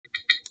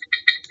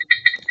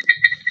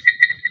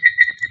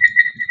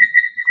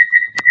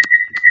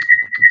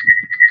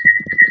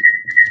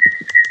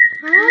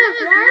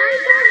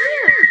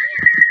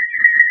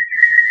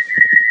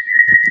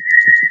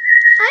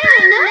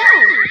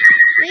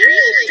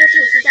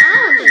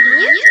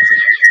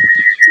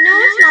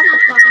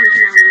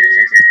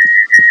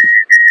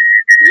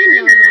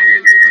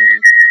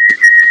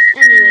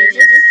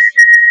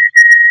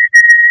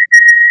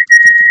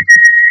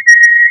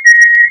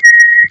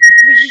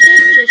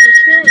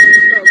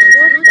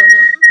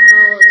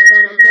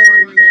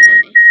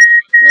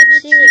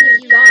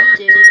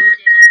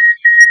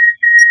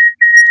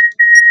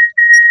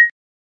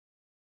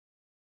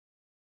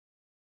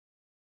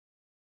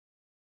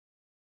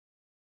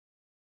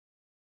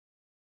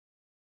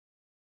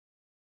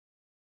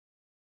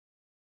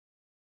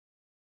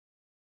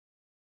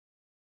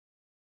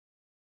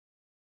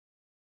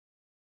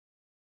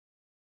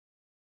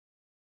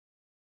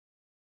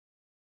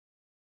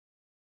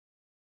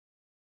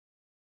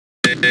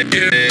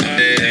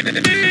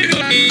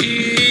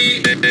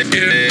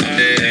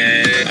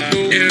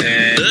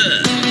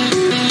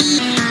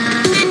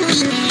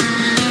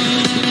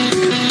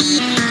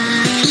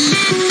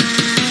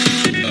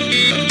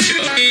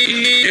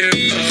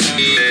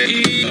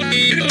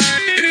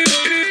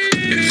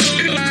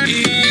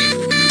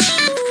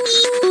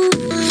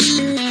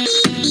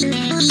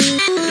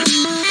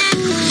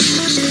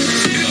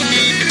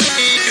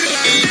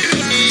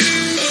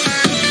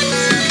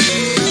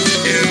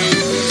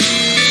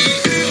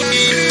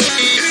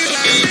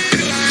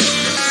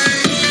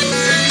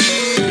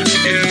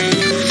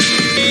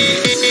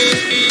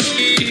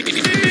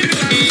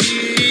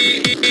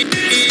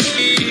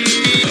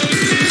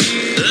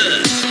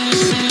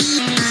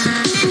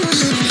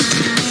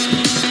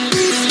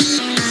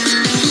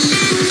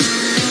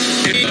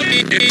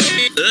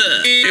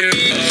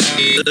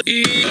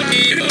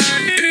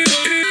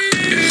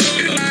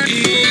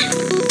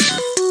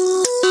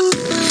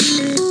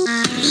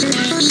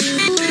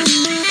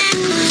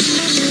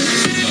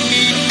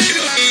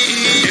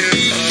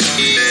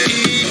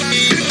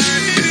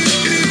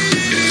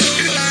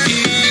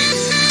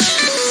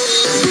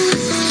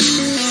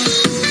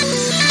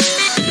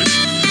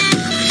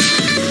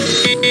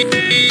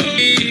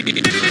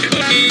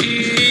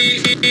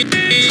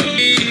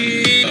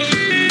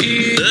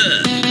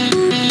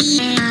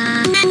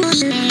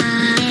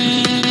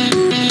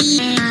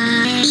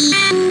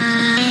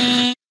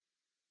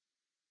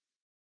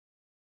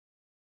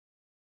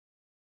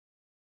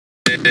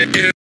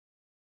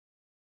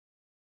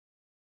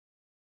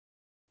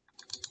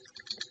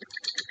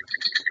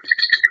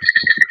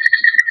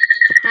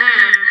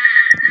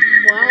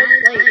Well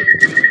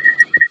played.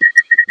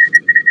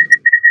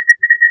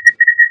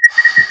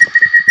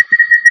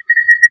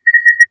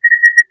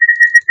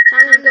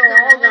 Time to go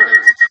all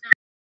guns.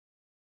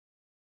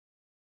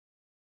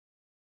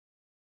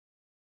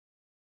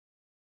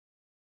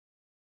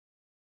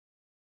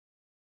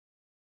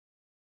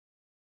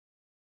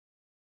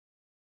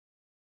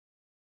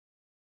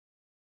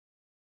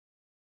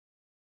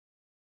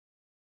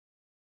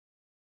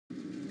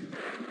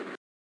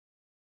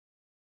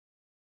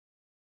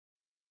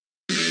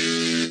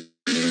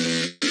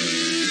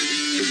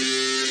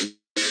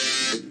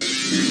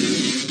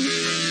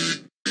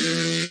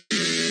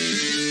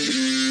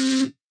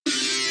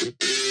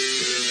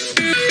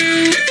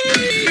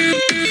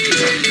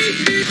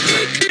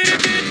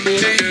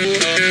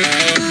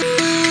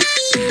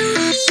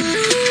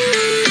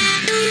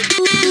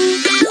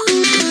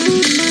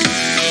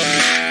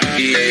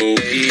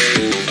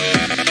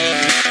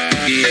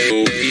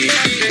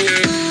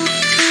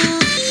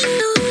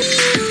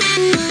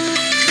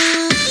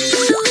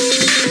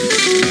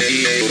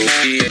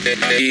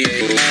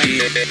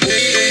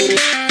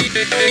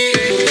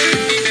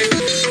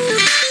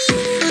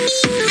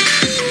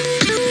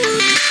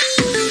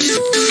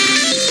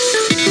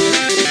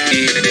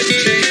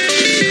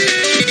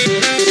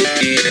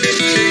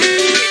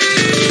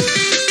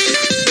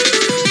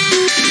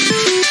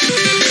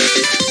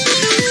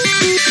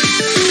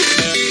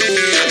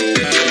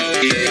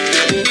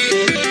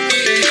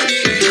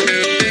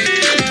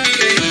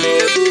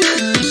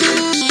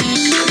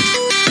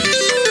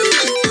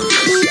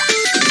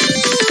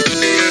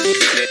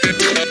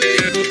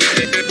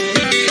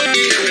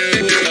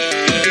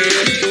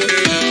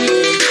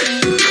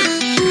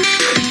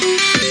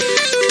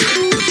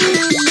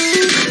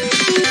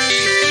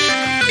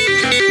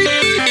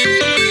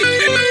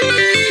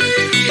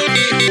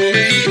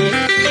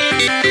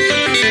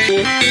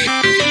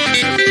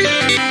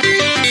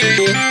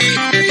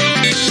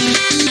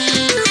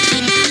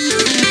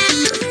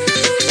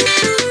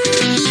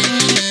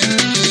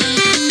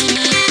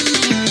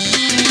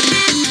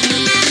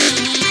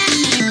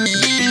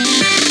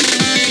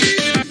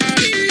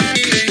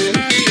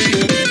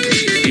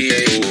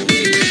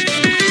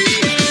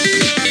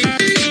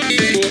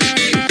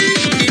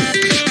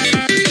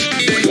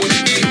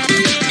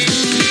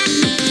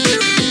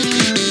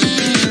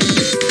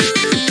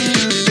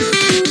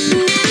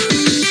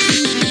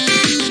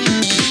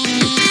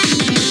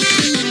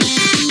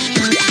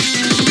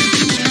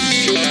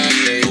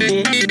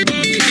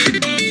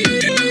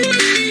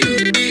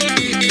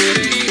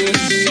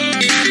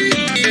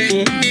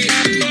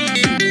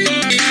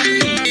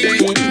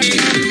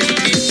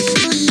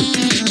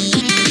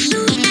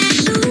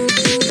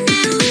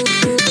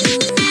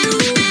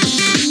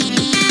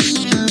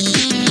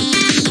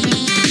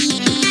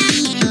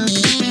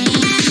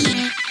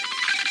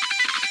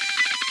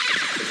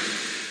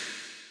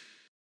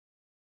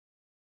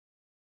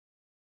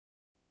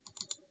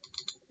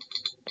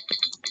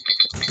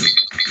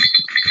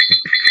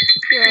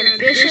 Your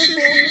ambitious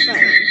little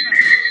friend.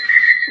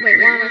 Wait,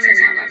 why am I saying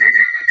that?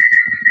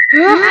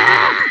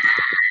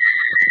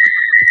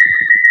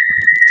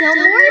 Don't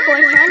worry,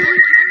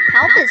 boyfriend.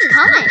 Help is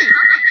coming.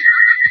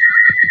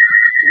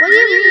 What do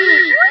you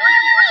mean?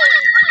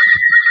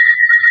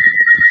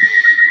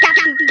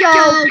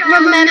 Go,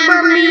 remember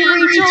me,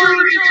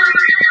 retard?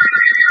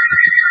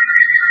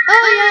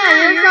 Oh yeah,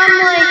 you're from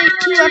like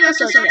 2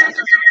 episodes ago.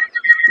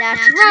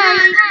 That's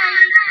right.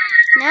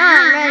 Now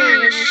I'm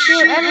ready to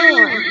shoot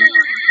everyone.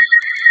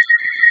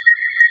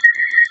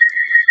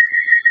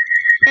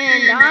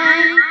 And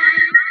I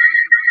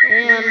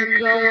am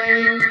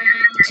going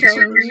to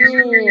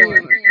war.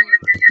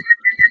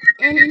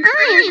 And I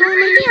am going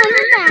to be on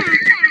the back.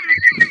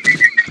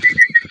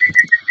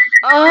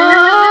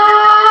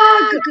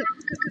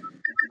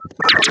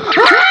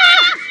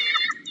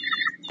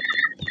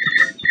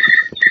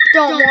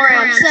 Don't worry,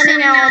 I'm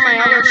sending out all my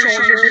other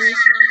soldiers.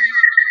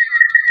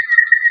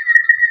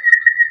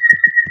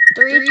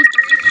 3.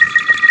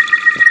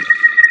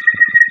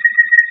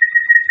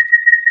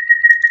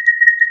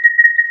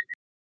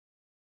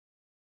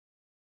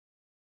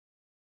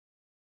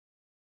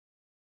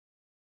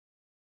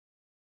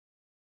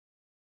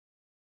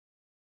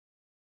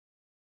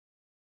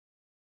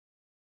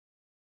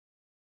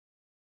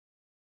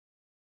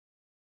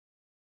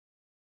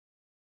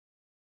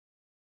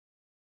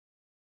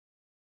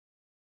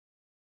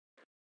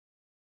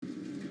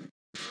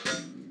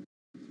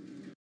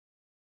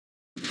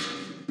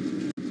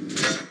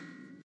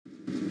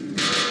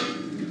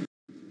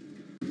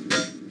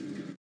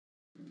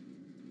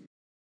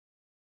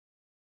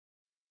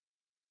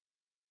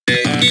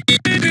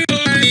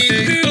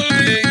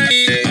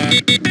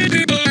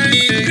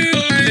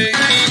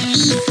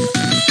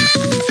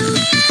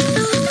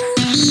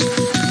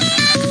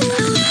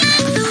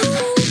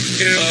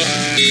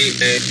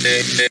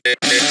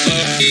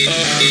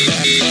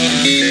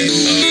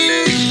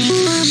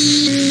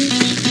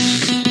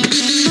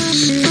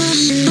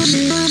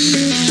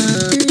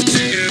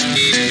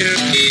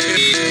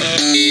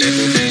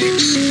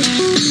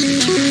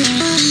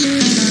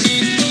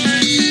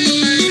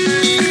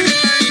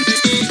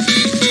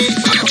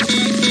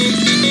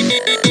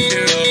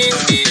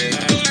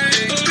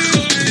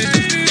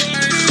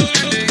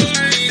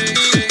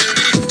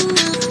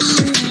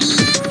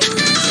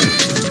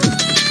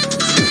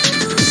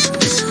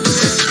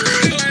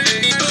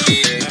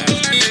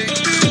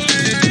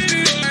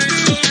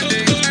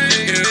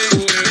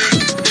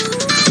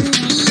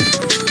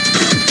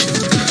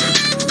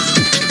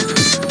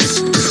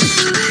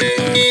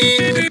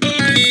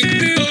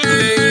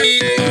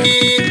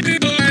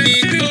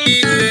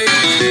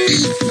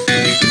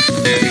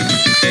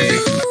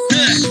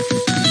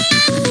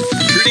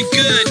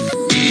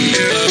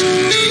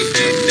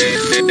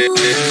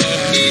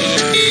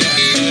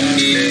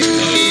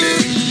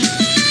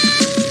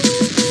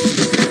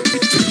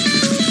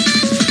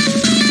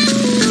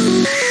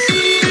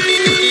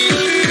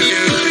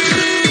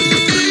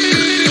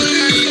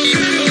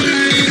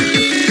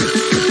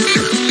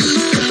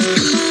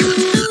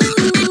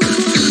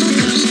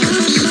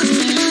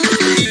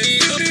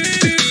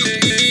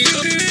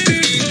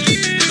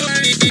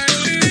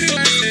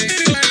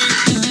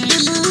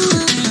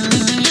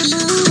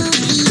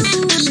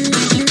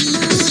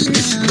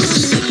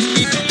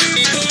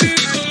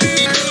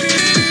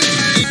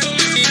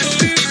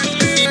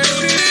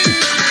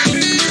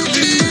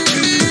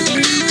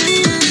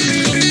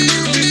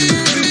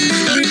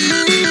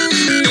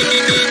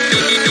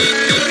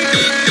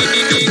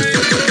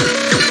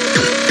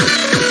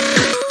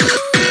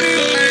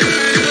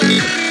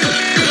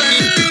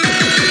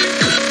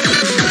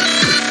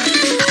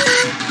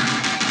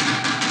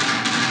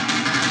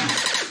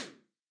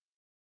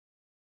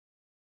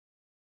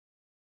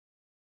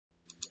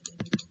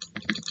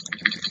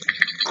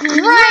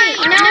 Great!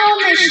 Now all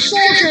my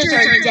soldiers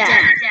are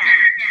dead.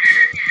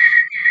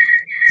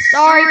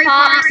 Sorry,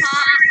 Pops.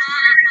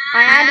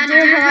 I had to do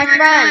it for my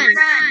friends.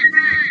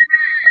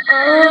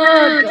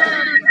 Ugh.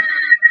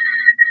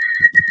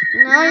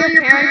 Now your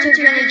parents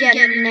are gonna get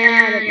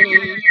mad at me.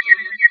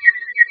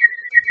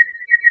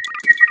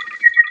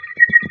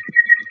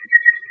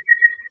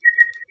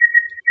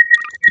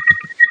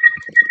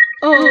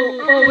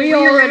 Oh, we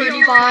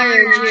already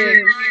fired you.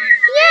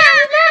 Yeah,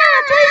 we got a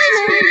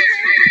replacement.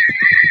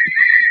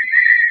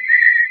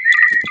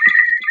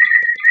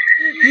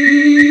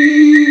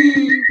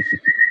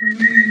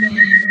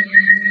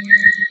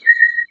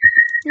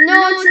 No,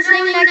 it's the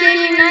thing that gave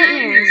you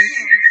nightmares.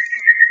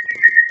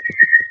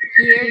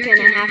 You're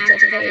gonna have to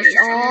face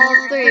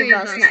all 3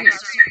 of us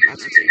next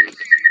week.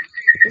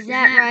 Is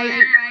that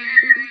right,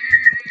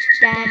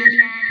 Daddy?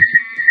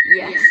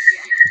 Yes.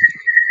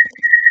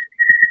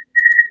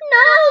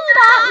 No,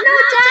 Pop, no,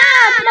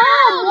 Dad,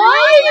 Mom, why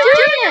are you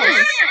doing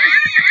this?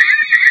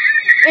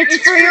 It's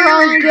for your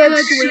own good,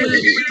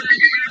 sweetie.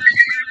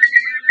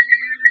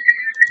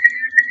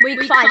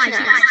 Week 5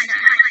 next.